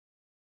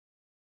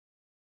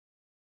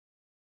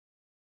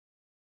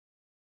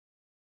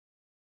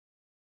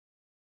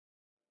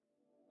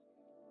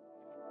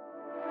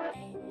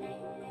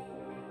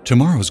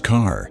Tomorrow's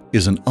car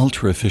is an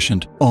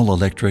ultra-efficient,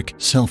 all-electric,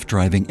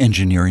 self-driving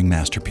engineering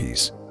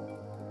masterpiece.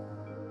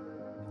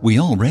 We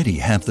already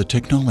have the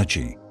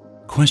technology.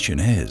 Question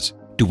is,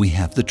 do we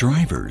have the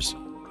drivers?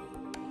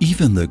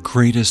 Even the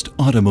greatest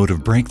automotive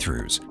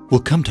breakthroughs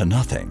will come to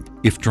nothing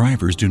if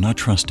drivers do not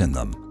trust in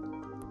them.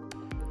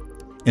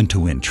 And to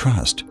win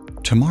trust,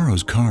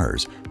 tomorrow's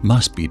cars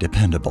must be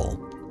dependable.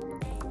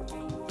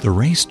 The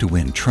race to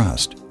win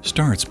trust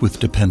starts with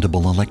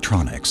dependable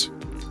electronics.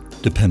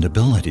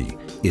 Dependability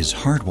is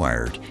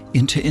hardwired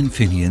into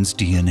Infineon's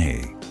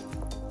DNA.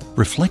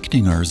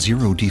 Reflecting our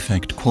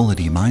zero-defect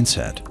quality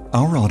mindset,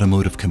 our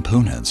automotive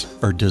components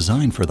are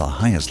designed for the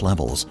highest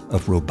levels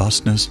of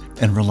robustness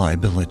and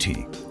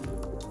reliability.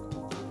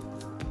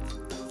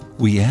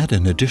 We add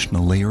an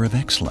additional layer of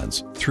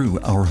excellence through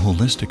our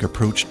holistic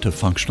approach to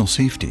functional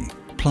safety,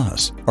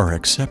 plus our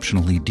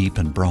exceptionally deep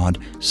and broad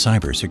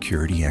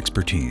cybersecurity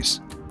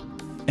expertise.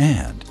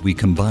 And we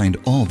combined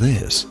all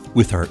this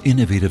with our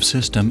innovative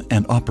system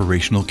and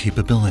operational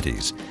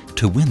capabilities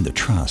to win the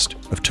trust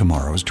of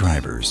tomorrow's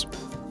drivers.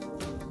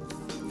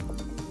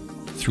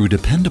 Through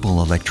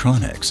dependable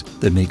electronics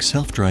that make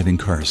self-driving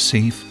cars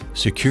safe,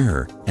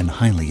 secure, and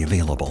highly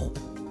available.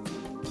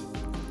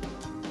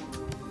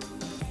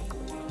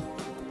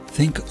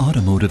 Think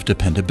automotive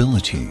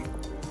dependability.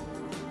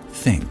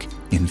 Think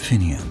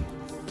Infineon.